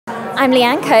I'm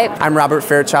Leanne Cope. I'm Robert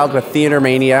Fairchild with Theatre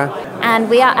Mania. And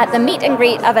we are at the meet and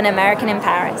greet of An American in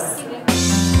Paris.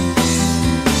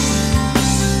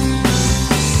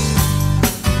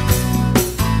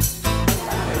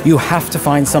 You have to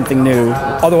find something new,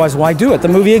 otherwise why do it? The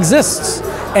movie exists.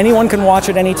 Anyone can watch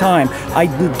it anytime. I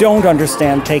don't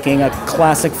understand taking a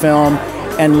classic film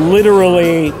and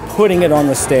literally putting it on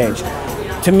the stage.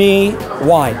 To me,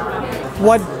 why?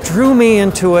 What drew me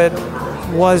into it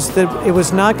was that it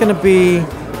was not going to be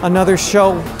another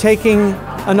show, taking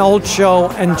an old show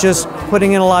and just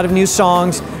putting in a lot of new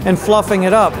songs and fluffing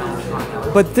it up.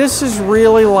 But this is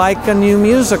really like a new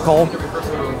musical.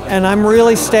 And I'm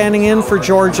really standing in for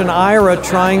George and Ira,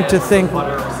 trying to think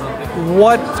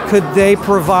what could they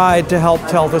provide to help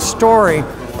tell the story.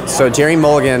 So Jerry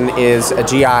Mulligan is a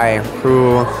GI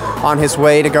who, on his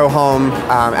way to go home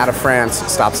out of France,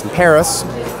 stops in Paris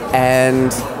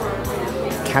and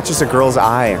catches a girl's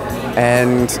eye.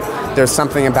 And there's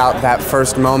something about that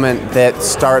first moment that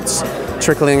starts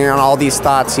trickling on all these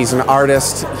thoughts. He's an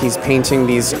artist. He's painting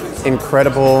these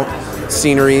incredible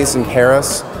sceneries in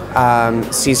Paris.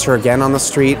 Sees her again on the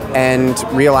street and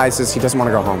realizes he doesn't want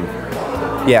to go home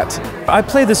yet. I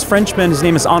play this Frenchman, his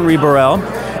name is Henri Borel,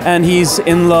 and he's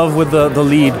in love with the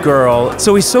lead girl.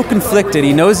 So he's so conflicted.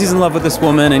 He knows he's in love with this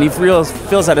woman, and he feels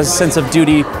that a sense of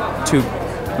duty to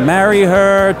marry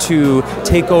her, to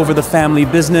take over the family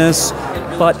business.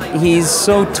 But he's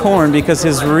so torn because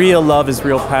his real love, his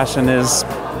real passion is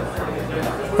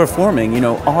performing,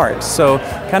 art. So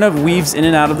kind of weaves in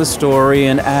and out of the story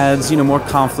and adds, more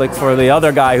conflict for the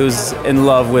other guy who's in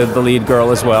love with the lead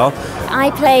girl as well. I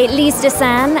play Lise de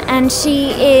Seine, and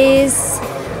she is,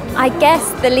 I guess,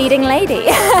 the leading lady.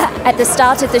 At the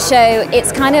start of the show,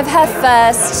 it's kind of her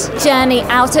first journey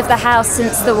out of the house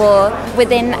since the war.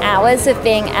 Within hours of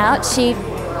being out, she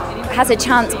has a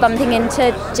chance bumping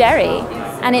into Jerry,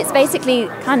 and it's basically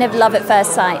kind of love at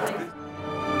first sight.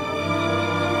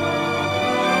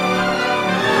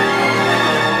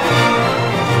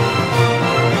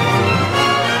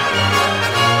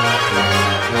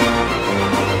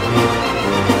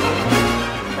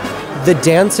 The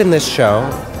dance in this show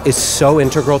is so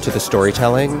integral to the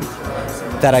storytelling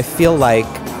that I feel like,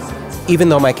 even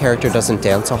though my character doesn't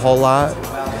dance a whole lot,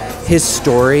 his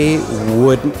story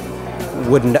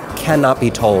cannot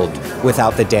be told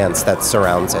without the dance that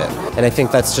surrounds it. And I think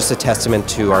that's just a testament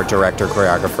to our director,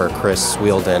 choreographer, Chris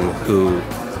Wheeldon, who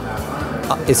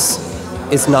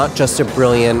is not just a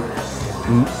brilliant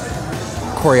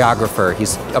choreographer,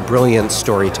 he's a brilliant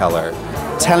storyteller.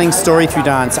 Telling story through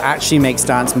dance actually makes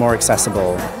dance more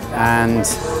accessible and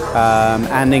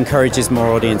encourages more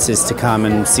audiences to come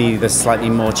and see the slightly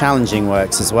more challenging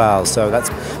works as well. So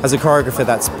that's, as a choreographer,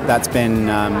 that's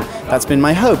been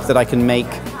my hope, that I can make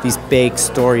these big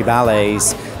story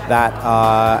ballets that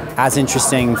are as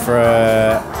interesting for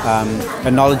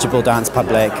a knowledgeable dance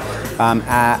public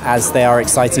as they are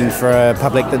exciting for a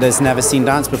public that has never seen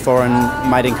dance before and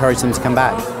might encourage them to come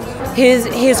back. His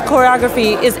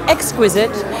choreography is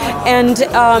exquisite, and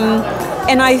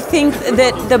I think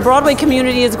that the Broadway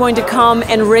community is going to come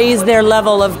and raise their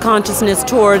level of consciousness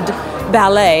toward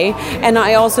ballet, and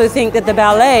I also think that the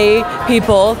ballet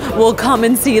people will come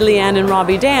and see Leanne and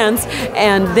Robbie dance,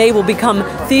 and they will become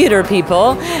theater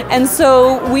people, and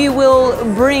so we will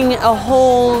bring a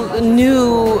whole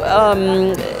new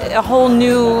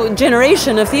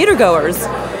generation of theater goers.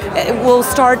 We'll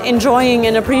start enjoying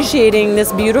and appreciating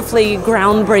this beautifully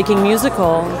groundbreaking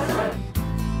musical.